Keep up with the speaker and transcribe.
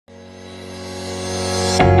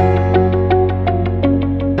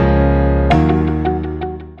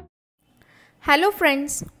Hello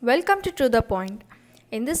friends, welcome to the Point.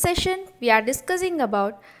 In this session, we are discussing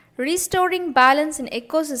about restoring balance in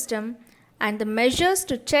ecosystem and the measures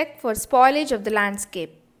to check for spoilage of the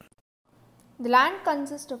landscape. The land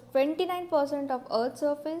consists of 29% of earth's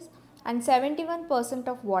surface and 71%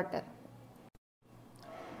 of water.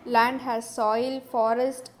 Land has soil,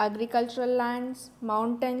 forest, agricultural lands,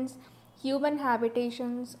 mountains, human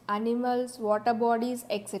habitations, animals, water bodies,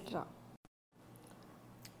 etc.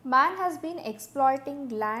 Man has been exploiting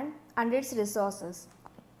land and its resources.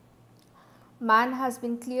 Man has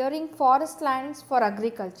been clearing forest lands for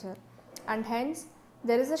agriculture, and hence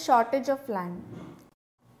there is a shortage of land.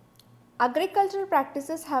 Agricultural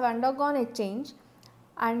practices have undergone a change,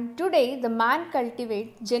 and today the man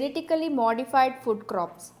cultivates genetically modified food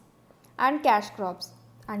crops and cash crops,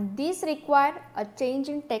 and these require a change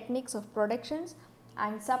in techniques of productions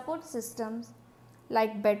and support systems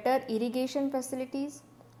like better irrigation facilities,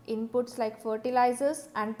 inputs like fertilizers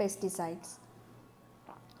and pesticides.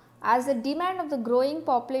 As the demand of the growing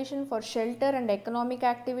population for shelter and economic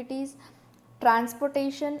activities,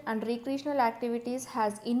 transportation and recreational activities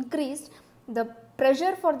has increased, the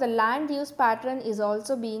pressure for the land use pattern is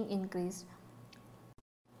also being increased.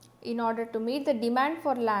 In order to meet the demand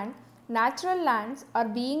for land, natural lands are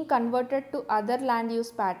being converted to other land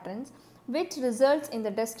use patterns, which results in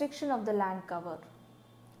the destruction of the land cover.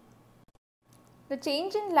 The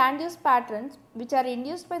change in land use patterns which are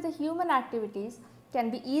induced by the human activities can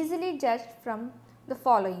be easily judged from the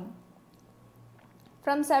following.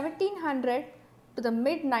 From 1700 to the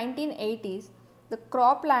mid 1980s, the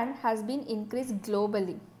cropland has been increased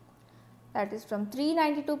globally, that is from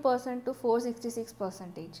 392% to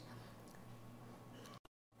 466%.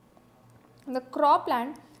 The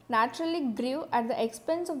cropland naturally grew at the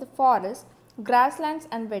expense of the forests, grasslands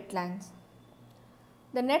and wetlands.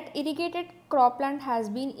 The net irrigated cropland has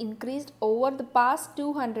been increased over the past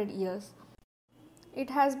 200 years. It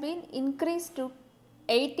has been increased to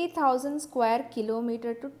 80,000 square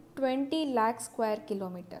kilometer to 20 lakh square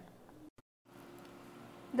kilometer.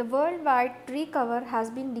 The worldwide tree cover has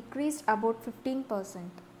been decreased about 15%.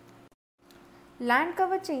 Land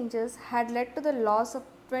cover changes had led to the loss of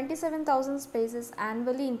 27,000 spaces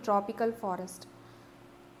annually in tropical forest.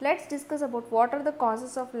 Let's discuss about what are the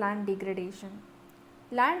causes of land degradation.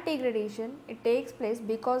 Land degradation, it takes place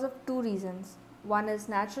because of two reasons. One is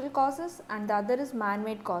natural causes and the other is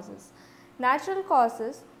man-made causes. Natural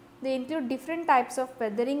causes, they include different types of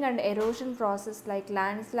weathering and erosion process like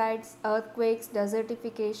landslides, earthquakes,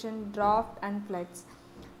 desertification, drought and floods.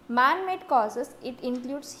 Man-made causes, it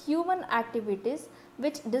includes human activities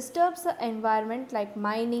which disturbs the environment like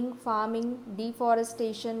mining, farming,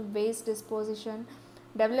 deforestation, waste disposition,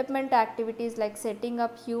 development activities like setting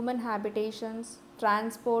up human habitations,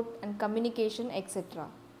 transport and communication, etc.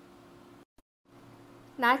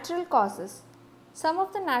 Natural causes. Some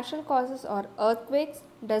of the natural causes are earthquakes,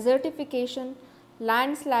 desertification,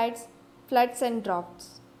 landslides, floods and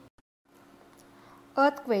droughts.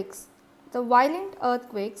 Earthquakes. The violent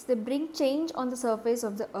earthquakes, they bring change on the surface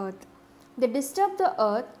of the earth. They disturb the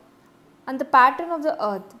earth and the pattern of the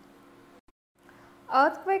earth.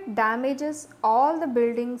 Earthquake damages all the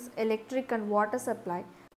buildings, electric and water supply.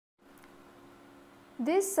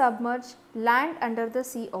 This submerge land under the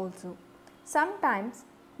sea also. Sometimes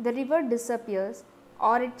the river disappears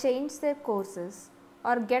or it changes their courses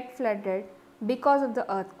or get flooded because of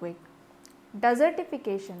the earthquake.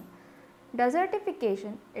 Desertification.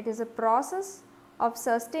 Desertification, it is a process of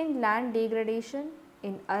sustained land degradation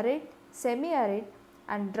in arid, semi-arid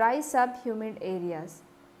and dry subhumid areas.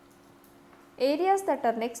 Areas that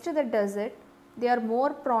are next to the desert, they are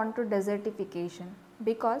more prone to desertification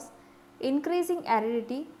because increasing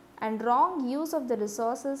aridity and wrong use of the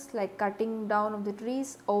resources like cutting down of the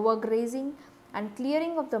trees, overgrazing and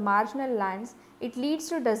clearing of the marginal lands, it leads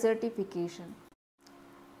to desertification.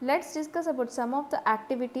 Let's discuss about some of the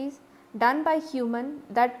activities done by human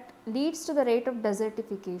that leads to the rate of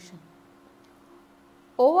desertification.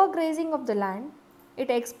 Overgrazing of the land,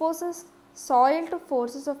 it exposes soil to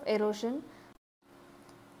forces of erosion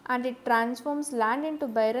and it transforms land into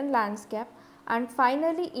barren landscape and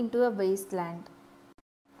finally into a wasteland.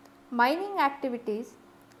 Mining activities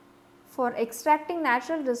for extracting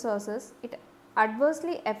natural resources, it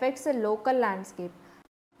adversely affects the local landscape,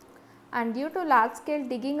 and due to large scale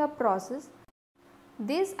digging up process,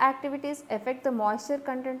 these activities affect the moisture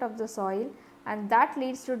content of the soil and that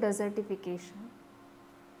leads to desertification.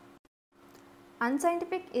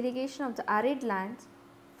 Unscientific irrigation of the arid lands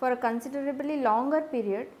for a considerably longer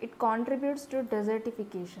period, it contributes to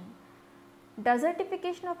desertification.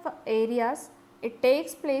 Desertification of areas, it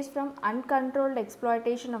takes place from uncontrolled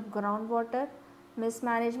exploitation of groundwater,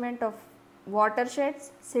 mismanagement of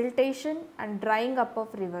watersheds, siltation and drying up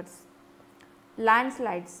of rivers.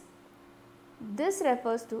 Landslides. This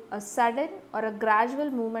refers to a sudden or a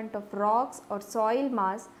gradual movement of rocks or soil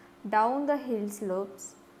mass down the hill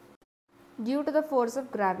slopes due to the force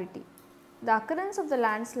of gravity. The occurrence of the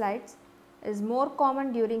landslides is more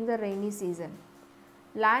common during the rainy season.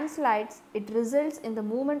 Landslides, it results in the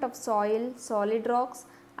movement of soil, solid rocks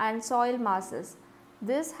and soil masses.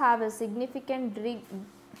 This have a significant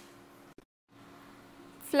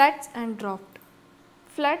floods and drought.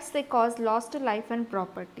 Floods, they cause loss to life and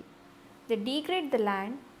property. They degrade the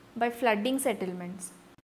land by flooding settlements.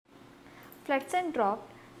 Floods and drought,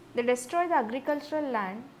 they destroy the agricultural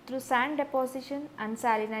land through sand deposition and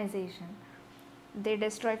salinization. They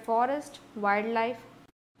destroy forest, wildlife,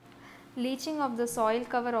 leaching of the soil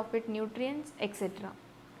cover of its nutrients, etc.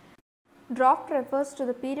 Drought refers to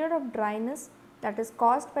the period of dryness that is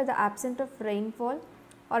caused by the absence of rainfall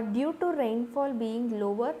or due to rainfall being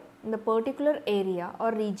lower in the particular area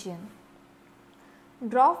or region.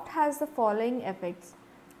 Drought has the following effects.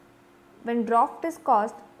 When drought is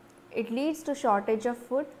caused, it leads to shortage of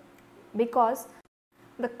food because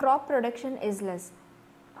the crop production is less.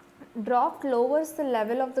 Drought lowers the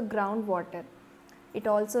level of the groundwater. It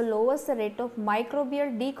also lowers the rate of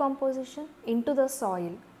microbial decomposition into the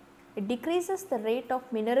soil. It decreases the rate of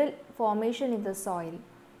mineral formation in the soil.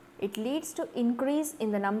 It leads to increase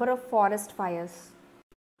in the number of forest fires.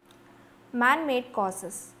 Man-made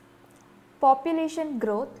causes. Population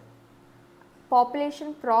growth,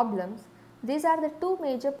 population problems. These are the two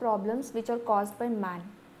major problems which are caused by man.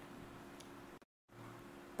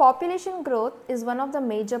 Population growth is one of the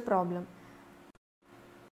major problems.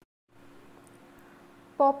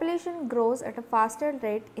 Population grows at a faster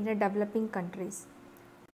rate in developing countries.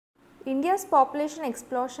 India's population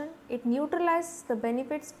explosion, it neutralizes the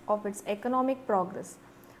benefits of its economic progress.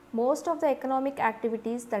 Most of the economic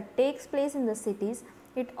activities that takes place in the cities,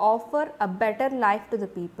 it offer a better life to the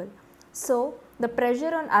people. So, the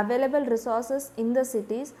pressure on available resources in the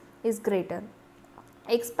cities is greater.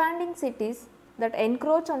 Expanding cities that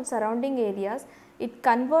encroach on surrounding areas, it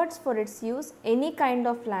converts for its use any kind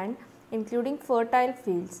of land including fertile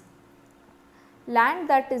fields. Land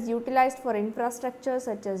that is utilized for infrastructure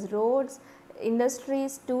such as roads,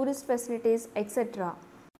 industries, tourist facilities, etc.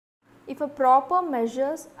 If a proper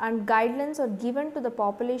measures and guidelines are given to the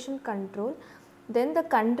population control, then the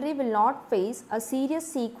country will not face a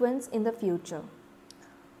serious sequence in the future.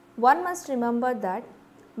 One must remember that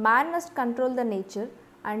man must control the nature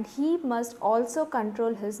and he must also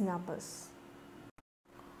control his numbers.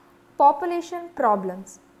 Population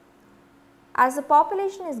problems. As the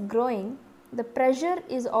population is growing, the pressure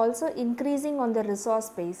is also increasing on the resource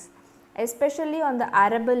base, especially on the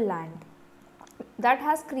arable land. That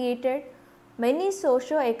has created many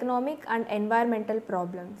socio-economic and environmental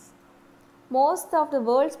problems. Most of the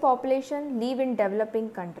world's population live in developing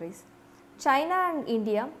countries. China and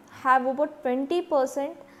India have about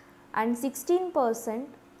 20% and 16%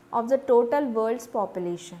 of the total world's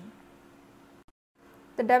population.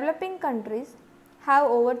 The developing countries have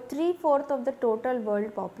over 3/4 of the total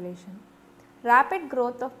world population. Rapid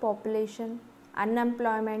growth of population,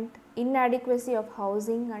 unemployment, inadequacy of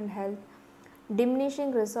housing and health,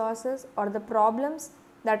 diminishing resources are the problems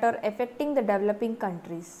that are affecting the developing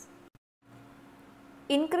countries.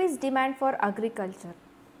 Increased demand for agriculture.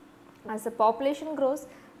 As the population grows,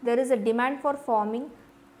 there is a demand for farming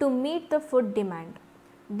to meet the food demand.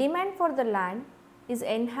 Demand for the land is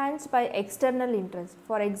enhanced by external interest.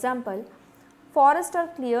 For example, forests are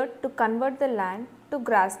cleared to convert the land to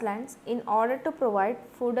grasslands in order to provide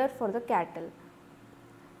fodder for the cattle.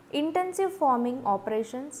 Intensive farming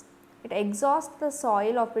operations, it exhausts the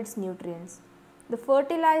soil of its nutrients. The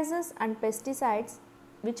fertilizers and pesticides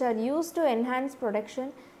which are used to enhance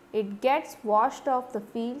production, it gets washed off the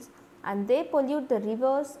fields and they pollute the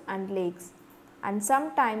rivers and lakes and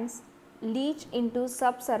sometimes leach into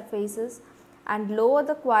subsurfaces and lower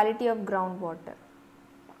the quality of groundwater.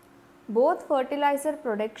 Both fertilizer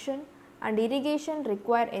production and irrigation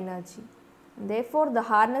require energy. Therefore, the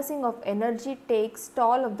harnessing of energy takes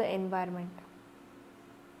toll of the environment.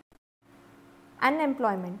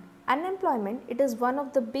 Unemployment. Unemployment, it is one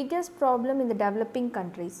of the biggest problem in the developing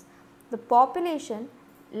countries. The population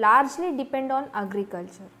largely depend on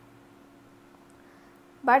agriculture.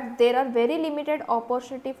 But there are very limited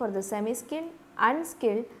opportunity for the semi-skilled,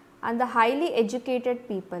 unskilled and the highly educated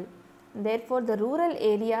people. Therefore, the rural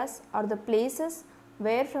areas are the places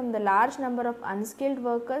where from the large number of unskilled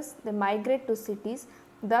workers they migrate to cities,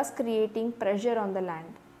 thus creating pressure on the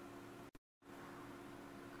land.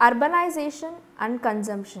 Urbanization and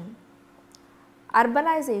consumption.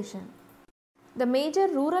 Urbanization. The major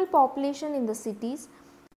rural population in the cities,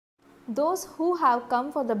 those who have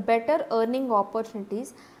come for the better earning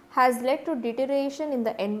opportunities, has led to deterioration in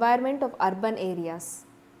the environment of urban areas.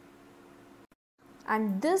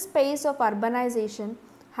 And this pace of urbanization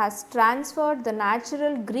has transferred the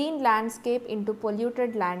natural green landscape into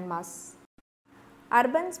polluted landmass.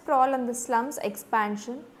 Urban sprawl and the slums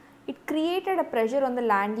expansion, it created a pressure on the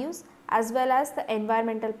land use as well as the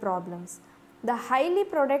environmental problems. The highly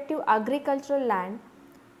productive agricultural land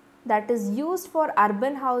that is used for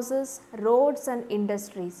urban houses, roads and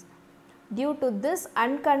industries. Due to this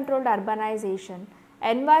uncontrolled urbanization,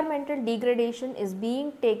 environmental degradation is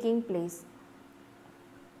taking place.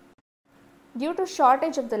 Due to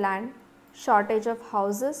shortage of the land, shortage of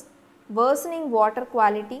houses, worsening water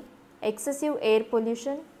quality, excessive air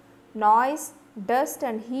pollution, noise, dust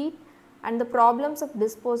and heat, and the problems of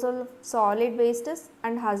disposal of solid wastes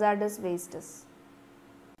and hazardous wastes.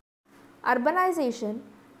 Urbanization,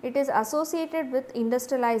 it is associated with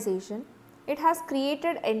industrialization. It has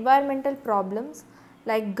created environmental problems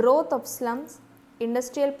like growth of slums,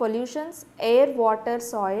 industrial pollutions, air, water,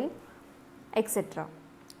 soil, etc.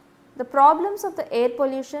 The problems of the air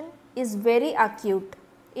pollution is very acute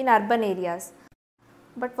in urban areas,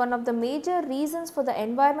 but one of the major reasons for the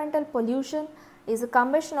environmental pollution is the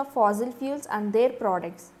combustion of fossil fuels and their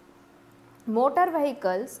products. Motor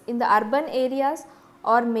vehicles in the urban areas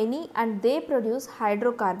are many and they produce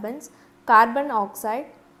hydrocarbons, carbon oxide,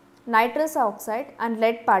 nitrous oxide and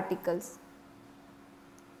lead particles.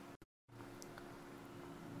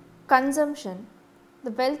 Consumption. The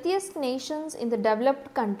wealthiest nations in the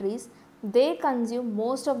developed countries, they consume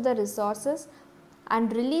most of the resources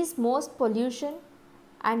and release most pollution,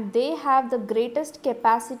 and they have the greatest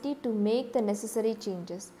capacity to make the necessary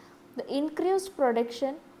changes. The increased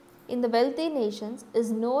production in the wealthy nations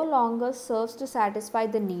is no longer serves to satisfy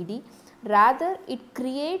the needy, rather it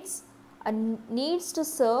creates a needs to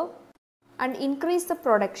serve and increase the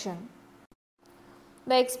production.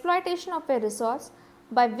 The exploitation of a resource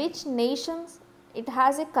by which nations it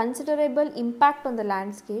has a considerable impact on the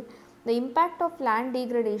landscape. The impact of land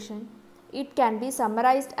degradation, it can be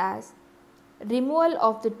summarized as removal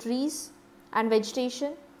of the trees and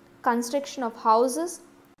vegetation, construction of houses,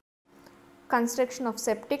 construction of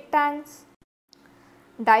septic tanks,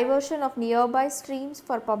 diversion of nearby streams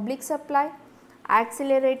for public supply,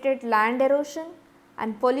 accelerated land erosion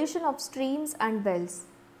and pollution of streams and wells.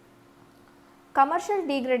 Commercial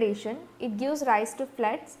degradation, it gives rise to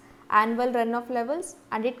floods, annual runoff levels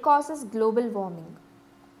and it causes global warming.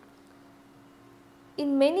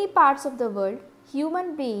 In many parts of the world,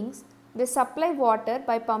 human beings they supply water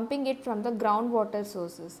by pumping it from the groundwater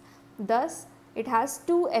sources. Thus, it has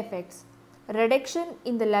two effects: reduction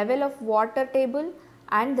in the level of water table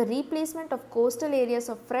and the replacement of coastal areas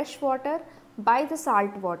of fresh water by the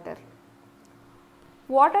salt water.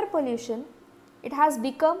 Water pollution, it has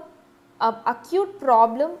become an acute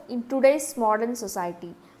problem in today's modern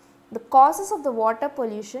society. The causes of the water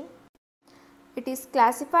pollution, it is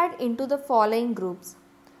classified into the following groups: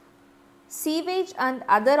 sewage and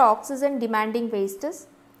other oxygen demanding wastes,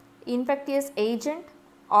 infectious agent,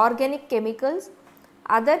 organic chemicals,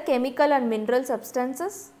 other chemical and mineral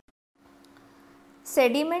substances,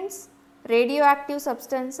 sediments, radioactive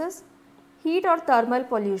substances, heat or thermal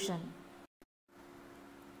pollution.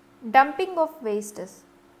 Dumping of wastes.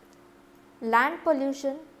 Land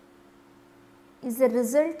pollution is a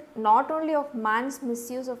result not only of man's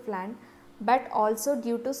misuse of land but also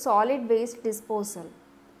due to solid waste disposal.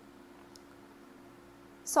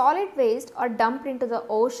 Solid waste are dumped into the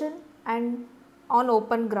ocean and on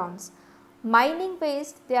open grounds. Mining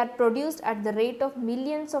waste, they are produced at the rate of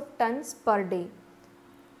millions of tons per day.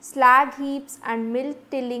 Slag heaps and mill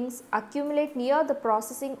tillings accumulate near the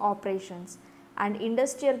processing operations, and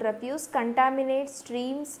industrial refuse contaminates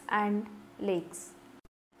streams and lakes.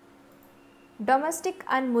 Domestic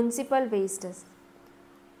and municipal wastes.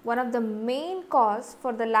 One of the main cause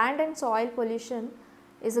for the land and soil pollution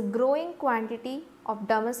is a growing quantity of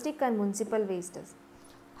domestic and municipal wastes.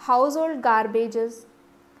 Household garbages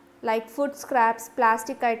like food scraps,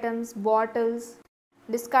 plastic items, bottles,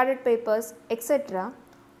 discarded papers, etc.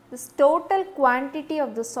 This total quantity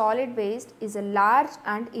of the solid waste is a large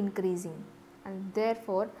and increasing, and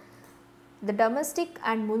therefore the domestic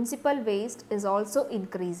and municipal waste is also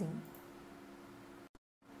increasing.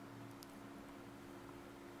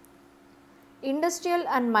 Industrial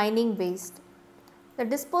and mining waste. The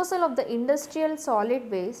disposal of the industrial solid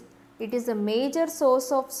waste, it is a major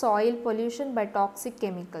source of soil pollution by toxic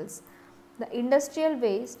chemicals. The industrial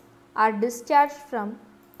waste are discharged from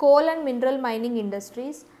coal and mineral mining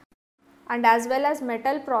industries and as well as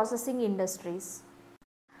metal processing industries.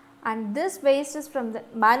 And this waste is from the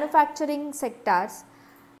manufacturing sectors.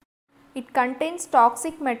 It contains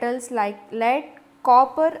toxic metals like lead,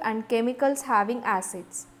 copper and chemicals having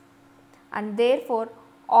acids. And therefore,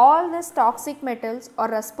 all these toxic metals are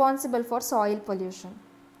responsible for soil pollution.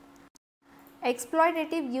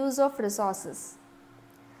 Exploitative use of resources.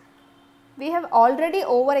 We have already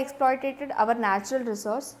overexploited our natural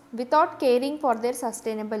resource without caring for their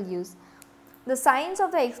sustainable use. The signs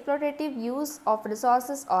of the exploitative use of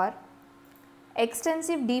resources are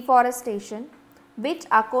extensive deforestation, which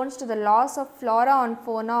accounts to the loss of flora and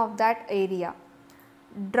fauna of that area,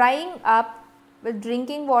 drying up with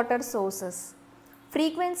drinking water sources,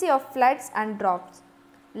 frequency of floods and droughts,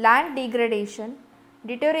 land degradation,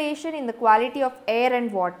 deterioration in the quality of air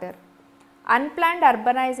and water, unplanned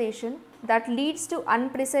urbanization that leads to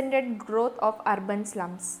unprecedented growth of urban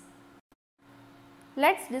slums.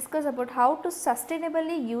 Let's discuss about how to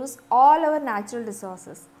sustainably use all our natural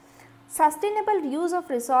resources. Sustainable use of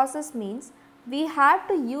resources means we have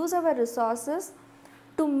to use our resources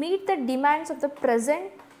to meet the demands of the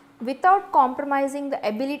present without compromising the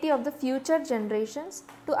ability of the future generations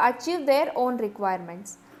to achieve their own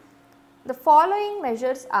requirements. The following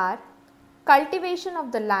measures are cultivation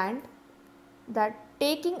of the land, that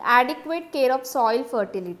taking adequate care of soil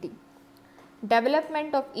fertility,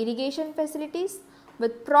 development of irrigation facilities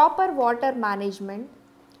with proper water management,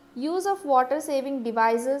 use of water saving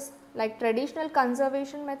devices like traditional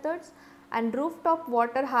conservation methods and rooftop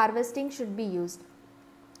water harvesting should be used.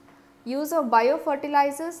 Use of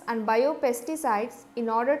biofertilizers and biopesticides in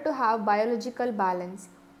order to have biological balance.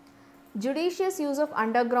 Judicious use of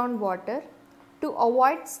underground water to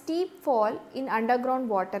avoid steep fall in underground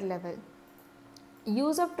water level.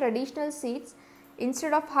 Use of traditional seeds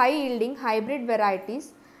instead of high yielding hybrid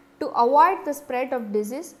varieties to avoid the spread of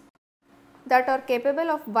disease that are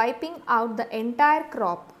capable of wiping out the entire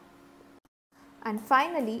crop. And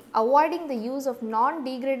finally, avoiding the use of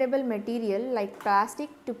non-degradable material like plastic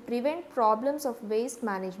to prevent problems of waste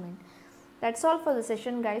management. That's all for the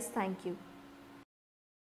session, guys. Thank you.